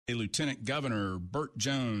Lieutenant Governor Burt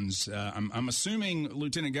Jones. I'm assuming,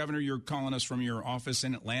 Lieutenant Governor, you're calling us from your office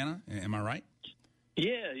in Atlanta. Am I right?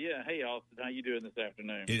 Yeah. Hey, Austin, how you doing this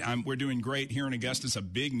afternoon? We're doing great here in Augusta. It's a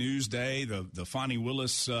big news day. The Fonnie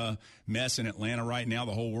Willis mess in Atlanta right now,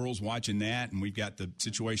 the whole world's watching that, and we've got the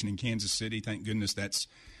situation in Kansas City. Thank goodness that's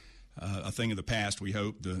a thing of the past, we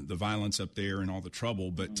hope, the violence up there and all the trouble.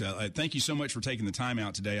 But thank you so much for taking the time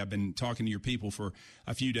out today. I've been talking to your people for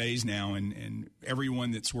a few days now, and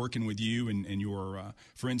everyone that's working with you and your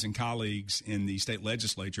friends and colleagues in the state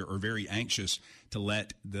legislature are very anxious to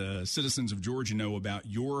let the citizens of Georgia know about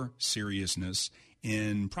your seriousness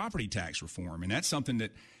in property tax reform. And that's something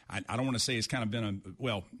that I don't want to say has kind of been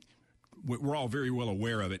we're all very well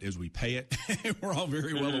aware of it as we pay it. We're all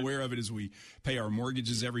very well aware of it as we pay our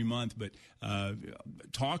mortgages every month. But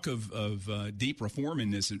talk of deep reform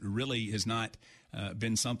in this, it really has not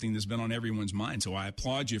been something that's been on everyone's mind. So I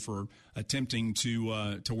applaud you for attempting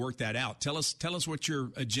to work that out. Tell us what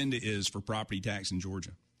your agenda is for property tax in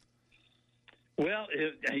Georgia. Well,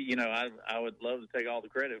 I would love to take all the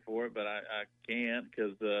credit for it, but I can't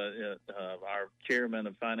because our chairman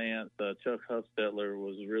of finance, Chuck Hufstetler,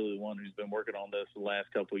 was really the one who's been working on this the last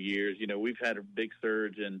couple of years. You know, we've had a big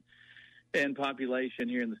surge in population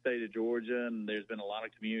here in the state of Georgia, and there's been a lot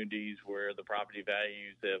of communities where the property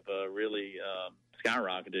values have really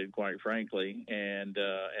skyrocketed, quite frankly, and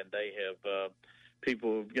they have.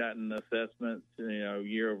 People have gotten assessments,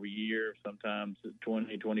 year over year, sometimes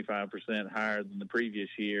 20, 25% higher than the previous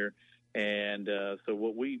year. And so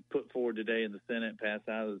what we put forward today in the Senate, passed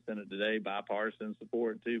out of the Senate today, bipartisan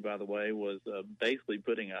support too, by the way, was basically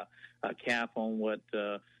putting a cap on what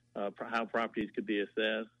how properties could be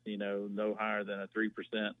assessed. No higher than a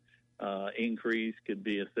 3% increase could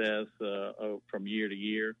be assessed from year to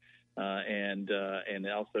year, and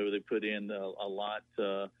also they put in a lot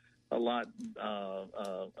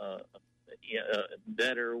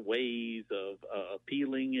better ways of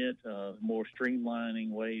appealing it, more streamlining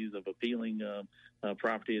ways of appealing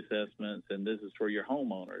property assessments, and this is for your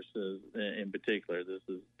homeowners in particular. This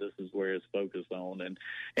is where it's focused on, and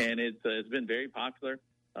it's been very popular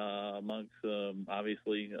amongst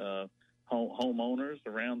obviously homeowners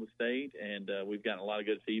around the state, and we've gotten a lot of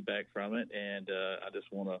good feedback from it. And I just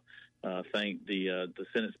want to thank the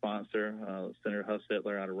Senate sponsor, Senator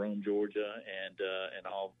Hufstetler out of Rome, Georgia, and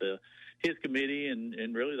all of his committee,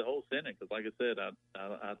 and really the whole Senate. Because, like I said,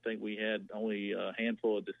 I think we had only a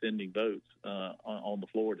handful of dissenting votes on the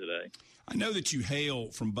floor today. I know that you hail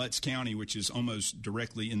from Butts County, which is almost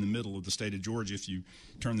directly in the middle of the state of Georgia. If you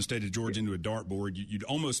turn the state of Georgia into a dartboard, you'd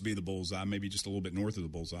almost be the bullseye, maybe just a little bit north of the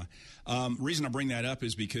bullseye. Reason I bring that up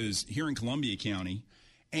is because here in Columbia County,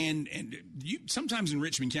 and you sometimes in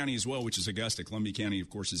Richmond County as well, which is Augusta. Columbia County, of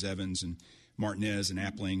course, is Evans and Martinez and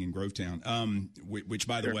Appling and Grovetown, which,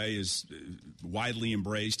 by the way, is widely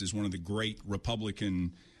embraced as one of the great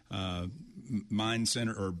Republican mind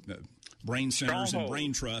center or brain centers and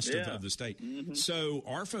brain trust of the state. Mm-hmm. So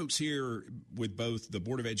our folks here with both the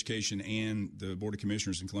Board of Education and the Board of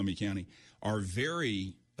Commissioners in Columbia County are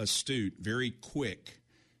very astute, very quick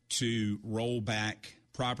to roll back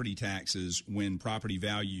property taxes when property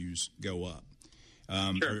values go up,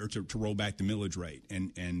 or to roll back the millage rate.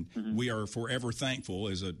 And we are forever thankful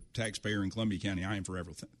as a taxpayer in Columbia County. I am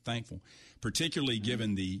forever thankful, particularly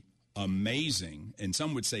given the amazing, and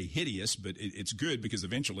some would say hideous, but it's good because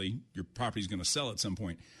eventually your property is going to sell at some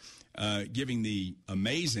point, giving the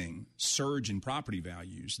amazing surge in property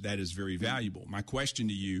values. That is very valuable. My question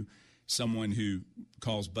to you, someone who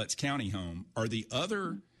calls Butts County home, are the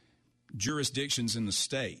other jurisdictions in the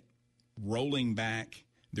state rolling back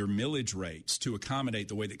their millage rates to accommodate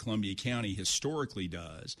the way that Columbia County historically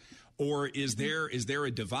does? Or is there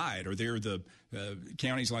a divide? Are there the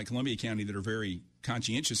counties like Columbia County that are very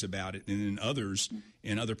conscientious about it, and then others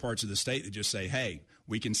in other parts of the state that just say, hey,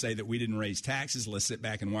 we can say that we didn't raise taxes, let's sit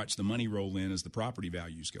back and watch the money roll in as the property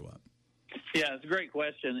values go up? Yeah, it's a great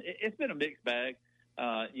question. It's been a mixed bag.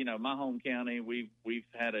 My home county, we've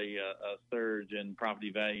had a surge in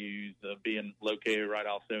property values being located right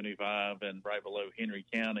off 75 and right below Henry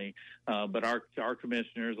County. But our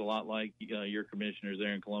commissioners, a lot like your commissioners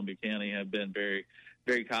there in Columbia County, have been very,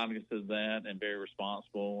 very cognizant of that and very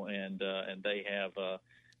responsible. And they have,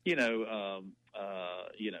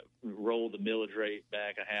 rolled the millage rate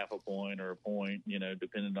back a half a point or a point,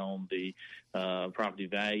 depending on the property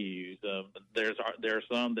values. There are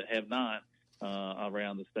some that have not.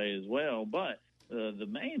 Around the state as well, but the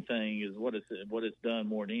main thing is what it's done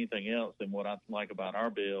more than anything else, and what I like about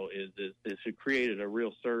our bill is it created a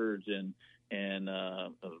real surge in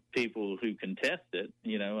people who contest it.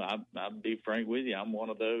 I'll be frank with you, I'm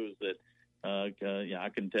one of those that I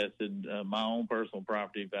contested my own personal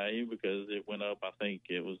property value because it went up. I think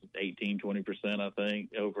it was 18-20%. I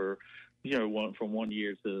think over, from one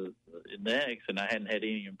year to the next, and I hadn't had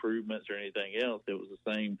any improvements or anything else. It was the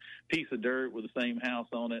same piece of dirt with the same house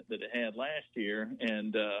on it that it had last year,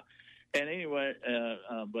 and anyway,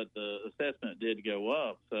 but the assessment did go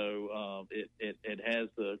up, so it has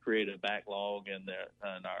created a backlog in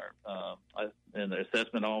the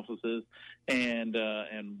assessment offices, and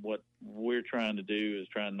what we're trying to do is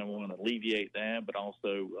number one, alleviate that, but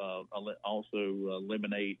also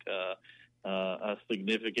eliminate a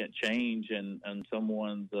significant change in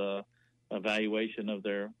someone's evaluation of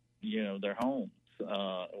their homes,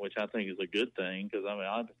 which I think is a good thing, because I mean,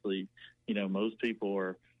 obviously, most people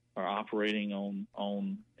are operating on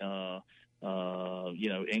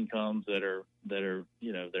incomes that are they're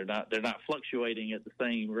not fluctuating at the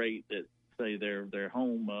same rate that, say, their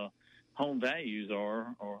home values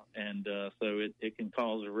are, so it can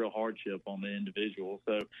cause a real hardship on the individual.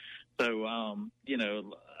 So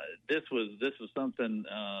this was something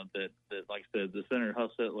that like I said, the Senator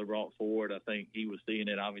Huffstetler brought forward. I think he was seeing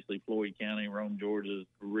it. Obviously, Floyd County, Rome, Georgia, is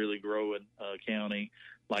a really growing county,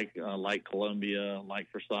 like Columbia, like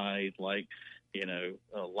Forsyth, like a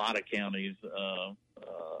lot of counties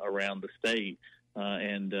around the state.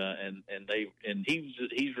 And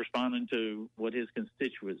he's responding to what his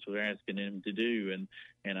constituents were asking him to do,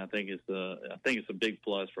 and I think it's a big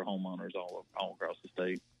plus for homeowners all across the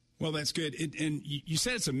state. Well, that's good. And you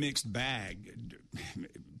said it's a mixed bag.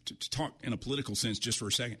 To talk in a political sense just for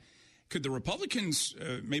a second, could the Republicans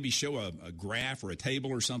maybe show a graph or a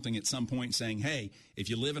table or something at some point saying, hey,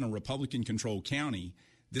 if you live in a Republican-controlled county,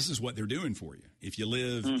 this is what they're doing for you. If you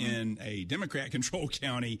live in a Democrat-controlled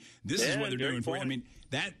county, this is what they're doing for you. I mean,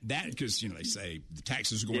 that because, they say the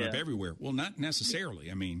taxes are going up everywhere. Well, not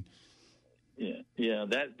necessarily. I mean. Yeah,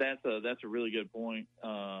 that's a really good point,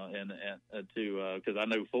 because I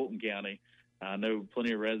know Fulton County. I know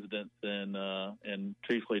plenty of residents in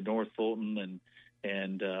truthfully North Fulton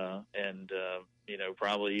and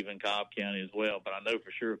probably even Cobb County as well. But I know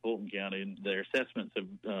for sure Fulton County, their assessments have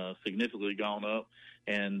significantly gone up,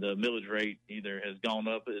 and the millage rate either has gone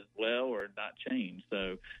up as well or not changed.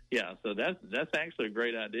 So so that's actually a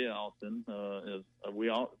great idea, Austin.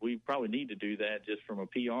 We probably need to do that just from a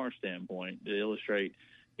PR standpoint to illustrate,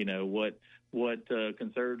 what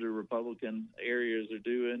conservative Republican areas are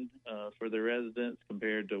doing for their residents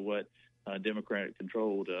compared to what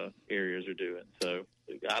Democratic-controlled areas are doing. So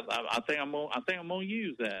I think I'm gonna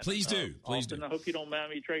use that. Please do. Please Austin, do. I hope you don't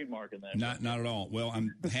mind me trademarking that. Not at all. Well,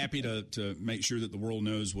 I'm happy to make sure that the world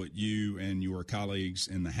knows what you and your colleagues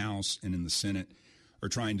in the House and in the Senate are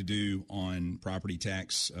trying to do on property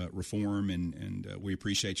tax reform, and we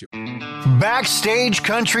appreciate you.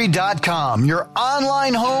 BackstageCountry.com, your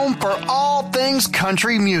online home for all things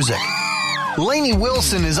country music. Lainey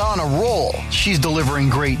Wilson is on a roll. She's delivering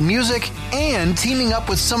great music and teaming up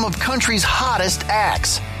with some of country's hottest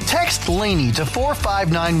acts. Text Lainey to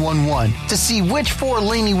 45911 to see which 4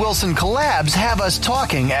 Lainey Wilson collabs have us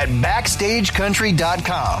talking at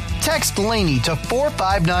BackstageCountry.com. Text Lainey to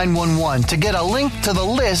 45911 to get a link to the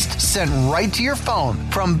list sent right to your phone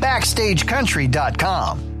from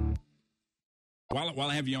BackstageCountry.com. While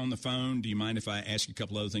I have you on the phone, do you mind if I ask you a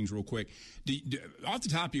couple other things real quick? Off the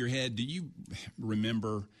top of your head, do you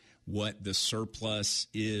remember what the surplus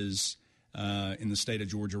is in the state of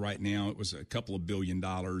Georgia right now? It was a couple of $2 billion,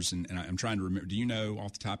 and I'm trying to remember. Do you know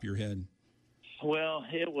off the top of your head? Well,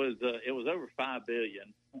 it was over $5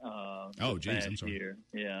 billion. Oh, geez, I'm sorry. Year.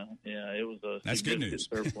 Yeah, it was a that's good news.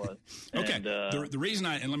 Surplus. Okay, and, the reason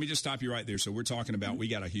and let me just stop you right there. So we're talking about we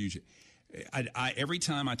got a huge. I every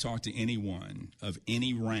time I talk to anyone of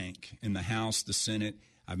any rank in the House, the Senate,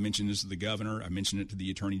 I've mentioned this to the governor, I've mentioned it to the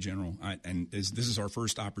Attorney General, and this is our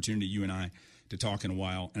first opportunity, you and I, to talk in a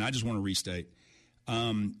while. And I just want to restate,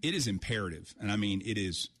 it is imperative, and I mean it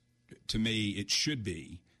is, to me, it should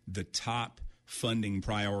be the top funding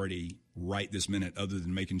priority right this minute, other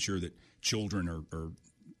than making sure that children are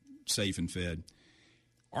safe and fed.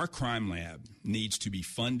 Our crime lab needs to be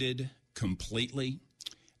funded completely.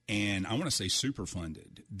 And I want to say super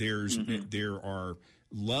funded. There are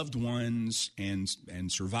loved ones and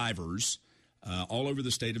survivors all over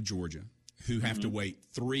the state of Georgia who have to wait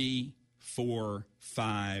 3, 4,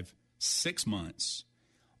 5, 6 months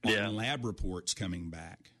on lab reports coming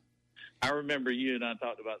back. I remember you and I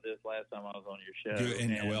talked about this last time I was on your show. Good.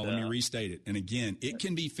 And well, let me restate it. And again, it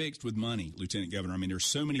can be fixed with money, Lieutenant Governor. I mean, there's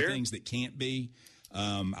so many things that can't be.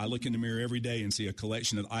 I look in the mirror every day and see a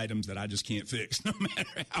collection of items that I just can't fix, no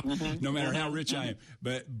matter how rich I am.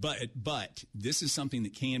 But this is something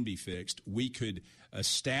that can be fixed. We could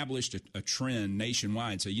establish a trend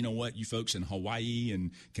nationwide. So you know what, you folks in Hawaii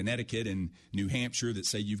and Connecticut and New Hampshire that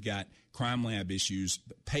say you've got crime lab issues,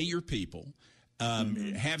 pay your people.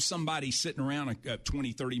 Have somebody sitting around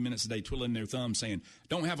 20, 30 minutes a day twiddling their thumb saying,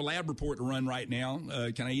 don't have a lab report to run right now.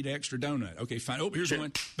 Can I eat an extra donut? Okay, fine. Oh, here's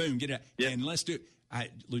one. Boom, get it out. Yep. And let's do it.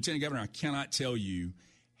 Lieutenant Governor, I cannot tell you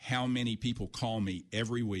how many people call me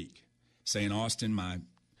every week saying, Austin, my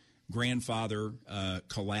grandfather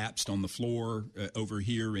collapsed on the floor over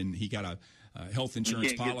here, and he got a health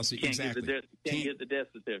insurance policy. Exactly. Can't get the death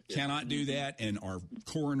certificate. Cannot do that, and our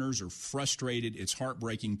coroners are frustrated. It's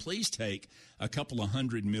heartbreaking. Please take a couple of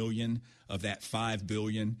 $100 million of that $5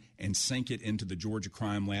 billion and sink it into the Georgia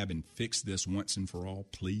Crime Lab and fix this once and for all,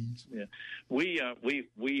 please. Yeah, we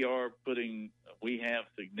have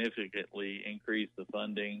significantly increased the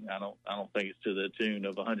funding. I don't think it's to the tune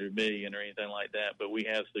of $100 million or anything like that, but we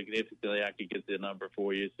have significantly. I could get the number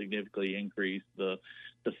for you. Significantly increased the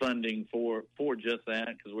funding for just that,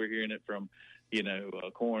 because we're hearing it from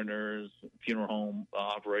coroners, funeral home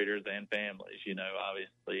operators, and families.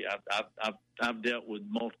 Obviously, I've dealt with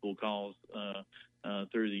multiple calls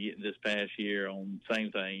through this past year on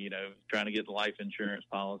same thing. Trying to get the life insurance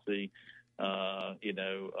policy,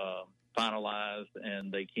 finalized,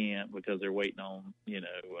 and they can't because they're waiting on the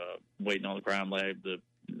crime lab to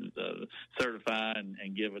certify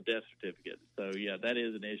and give a death certificate. So yeah, that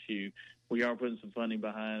is an issue. We are putting some funding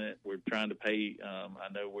behind it. We're trying to pay. I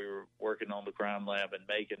know we were working on the crime lab in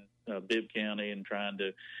Macon, Bibb County, and trying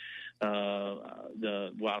to.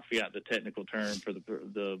 I forgot the technical term for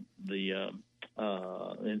the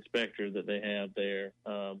inspector that they have there,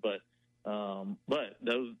 but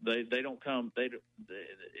those they don't come.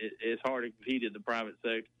 It's hard to compete in the private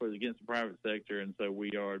sector against the private sector, and so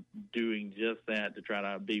we are doing just that to try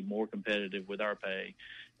to be more competitive with our pay,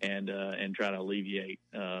 and try to alleviate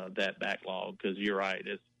that backlog. Because you're right,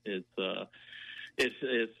 it's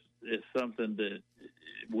something that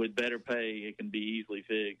with better pay it can be easily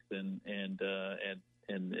fixed, and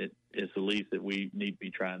it's the least that we need to be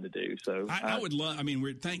trying to do. So I would love. I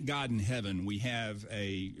mean, thank God in heaven we have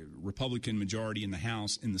a Republican majority in the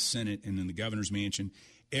House, in the Senate, and in the governor's mansion.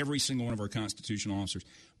 Every single one of our constitutional officers.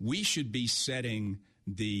 We should be setting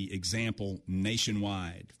the example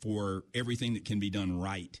nationwide for everything that can be done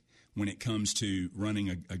right when it comes to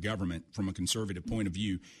running a government from a conservative point of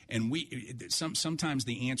view. And sometimes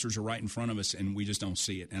the answers are right in front of us and we just don't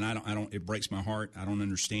see it. And I don't. It breaks my heart. I don't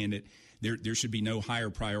understand it. There should be no higher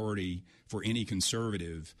priority for any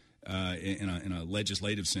conservative in a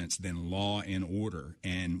legislative sense than law and order.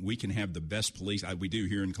 And we can have the best police. We do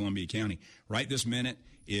here in Columbia County. Right this minute,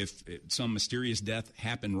 if some mysterious death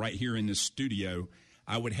happened right here in this studio,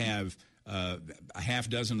 I would have a half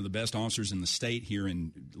dozen of the best officers in the state here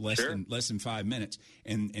in less than 5 minutes,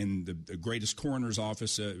 and the greatest coroner's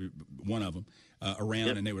office, one of them, around,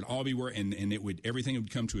 and they would all be and everything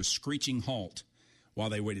would come to a screeching halt while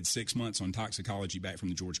they waited 6 months on toxicology back from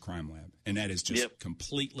the Georgia Crime Lab, and that is just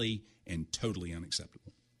completely and totally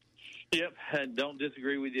unacceptable. Yep, I don't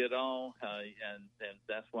disagree with you at all, and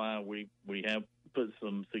that's why we have put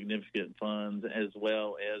some significant funds, as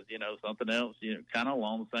well as something else, kind of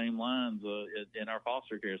along the same lines in our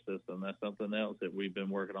foster care system. That's something else that we've been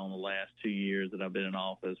working on the last 2 years that I've been in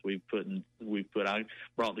office. I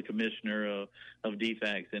brought the commissioner of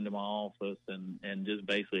DFACS into my office and just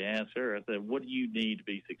basically asked her. I said, "What do you need to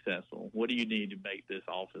be successful? What do you need to make this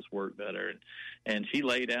office work better?" And she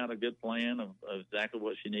laid out a good plan of exactly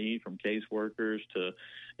what she needs, from caseworkers to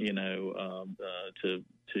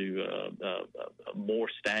more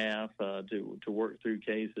staff to work through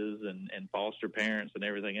cases and foster parents and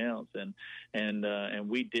everything else, and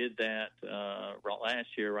we did that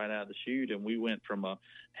last year right out of the chute, and we went from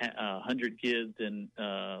 100 kids and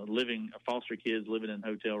foster kids living in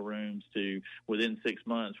hotel rooms to within 6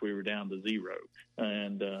 months we were down to 0,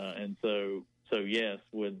 and so yes,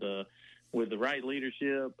 with the right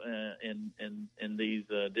leadership in these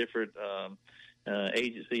different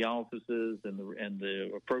agency offices and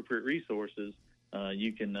the appropriate resources,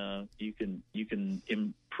 you can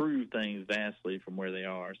improve things vastly from where they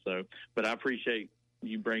are. So, but I appreciate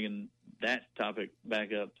you bringing that topic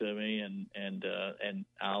back up to me, and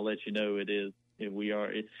I'll let you know it is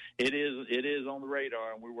on the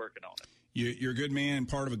radar, and we're working on it. You're a good man,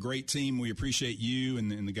 part of a great team. We appreciate you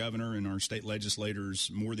and the governor and our state legislators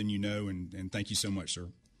more than you know, and thank you so much, sir.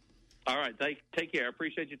 All right. Take care. I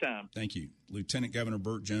appreciate your time. Thank you. Lieutenant Governor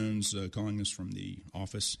Burt Jones calling us from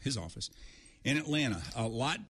his office in Atlanta. A lot